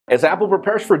As Apple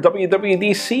prepares for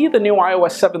WWDC, the new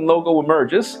iOS 7 logo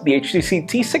emerges. The HTC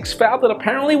T6 phablet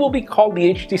apparently will be called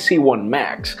the HTC One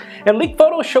Maxx, and leaked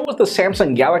photos show us the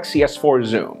Samsung Galaxy S4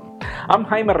 Zoom. I'm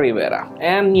Jaime Rivera,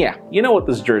 and yeah, you know what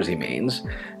this jersey means.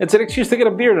 It's an excuse to get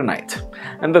a beer tonight.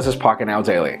 And this is Pocketnow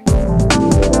Daily.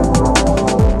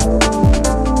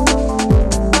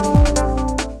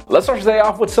 Let's start today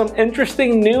off with some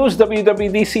interesting news.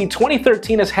 WWDC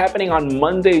 2013 is happening on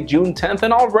Monday, June 10th,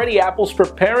 and already Apple's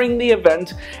preparing the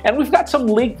event, and we've got some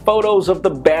leaked photos of the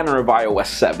banner of iOS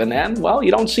 7, and well,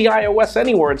 you don't see iOS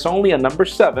anywhere. It's only a number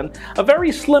 7, a very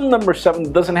slim number 7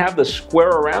 that doesn't have the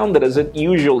square around it as it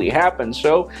usually happens,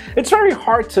 so it's very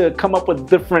hard to come up with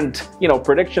different,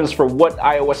 predictions for what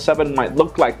iOS 7 might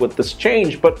look like with this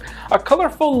change, but a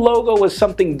colorful logo is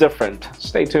something different.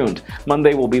 Stay tuned.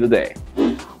 Monday will be the day.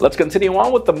 Let's continue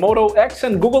on with the Moto X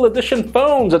and Google Edition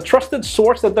phones. A trusted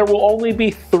source that there will only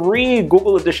be 3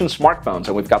 Google Edition smartphones,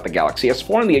 and we've got the Galaxy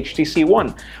S4 and the HTC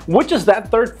One. Which is that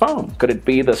third phone? Could it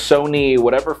be the Sony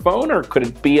whatever phone, or could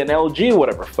it be an LG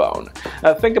whatever phone?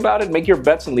 Think about it, make your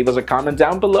bets, and leave us a comment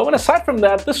down below. And aside from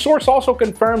that, this source also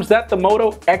confirms that the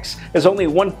Moto X is only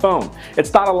one phone.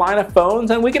 It's not a line of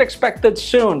phones, and we can expect it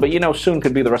soon, but soon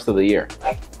could be the rest of the year.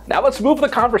 Now let's move the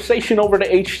conversation over to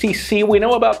HTC. We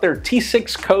know about their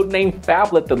T6 codename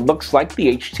phablet that looks like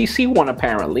the HTC One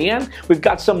apparently, and we've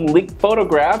got some leaked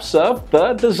photographs of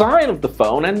the design of the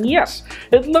phone, and yes,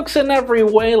 it looks in every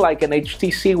way like an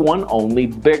HTC One, only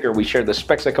bigger. We shared the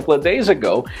specs a couple of days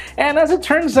ago, and as it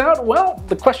turns out, well,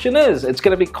 the question is, it's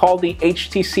going to be called the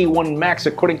HTC One Maxx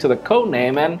according to the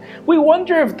codename, and we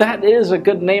wonder if that is a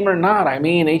good name or not. I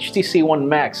mean, HTC One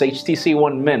Maxx, HTC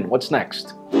One Min, what's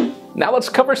next? Now let's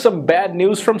cover some bad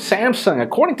news from Samsung.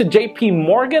 According to JP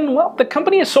Morgan, well, the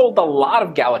company has sold a lot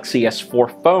of Galaxy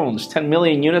S4 phones, 10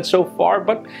 million units so far,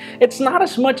 but it's not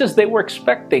as much as they were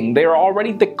expecting. They are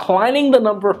already declining the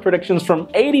number of predictions from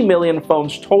 80 million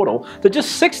phones total to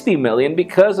just 60 million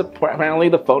because apparently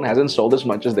the phone hasn't sold as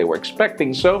much as they were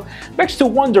expecting. So it begs to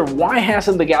wonder, why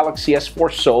hasn't the Galaxy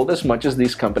S4 sold as much as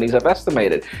these companies have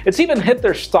estimated? It's even hit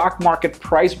their stock market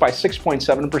price by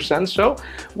 6.7%, so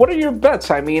what are your bets?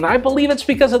 I mean, I believe it's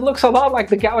because it looks a lot like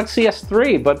the Galaxy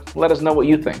S3, but let us know what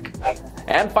you think.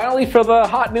 And finally, for the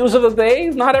hot news of the day,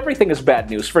 not everything is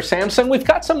bad news. For Samsung, we've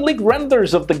got some leaked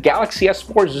renders of the Galaxy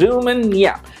S4 Zoom, and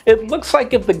yeah, it looks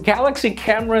like if the Galaxy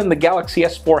camera and the Galaxy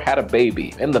S4 had a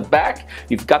baby. In the back,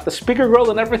 you've got the speaker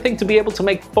grill and everything to be able to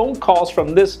make phone calls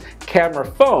from this camera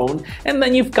phone, and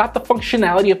then you've got the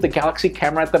functionality of the Galaxy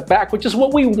camera at the back, which is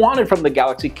what we wanted from the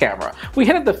Galaxy camera. We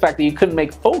hated the fact that you couldn't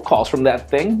make phone calls from that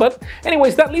thing, but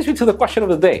anyways, that leads me to the question of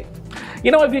the day.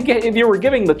 If you were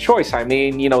giving the choice, I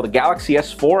mean, the Galaxy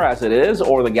S4 as it is,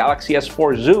 or the Galaxy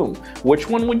S4 Zoom, which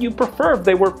one would you prefer if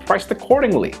they were priced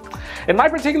accordingly? In my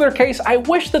particular case, I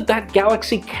wish that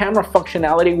Galaxy camera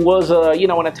functionality was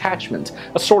an attachment,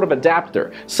 a sort of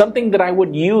adapter, something that I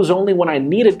would use only when I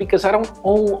need it, because I don't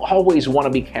always want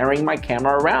to be carrying my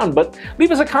camera around. But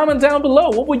leave us a comment down below.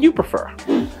 What would you prefer?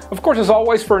 Of course, as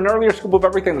always, for an earlier scoop of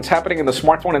everything that's happening in the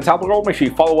smartphone and tablet world, make sure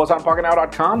you follow us on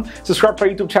Pocketnow.com. Subscribe to our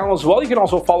YouTube channel as well. You can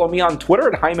also follow me on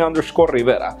Twitter at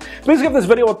Jaime_Rivera. Please give this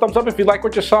video a thumbs up if you like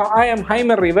what you saw. I am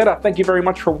Jaime Rivera. Thank you very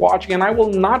much for watching, and I will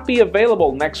not be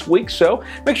available next week, so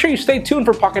make sure you stay tuned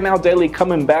for Pocketnow Daily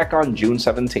coming back on June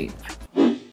 17th.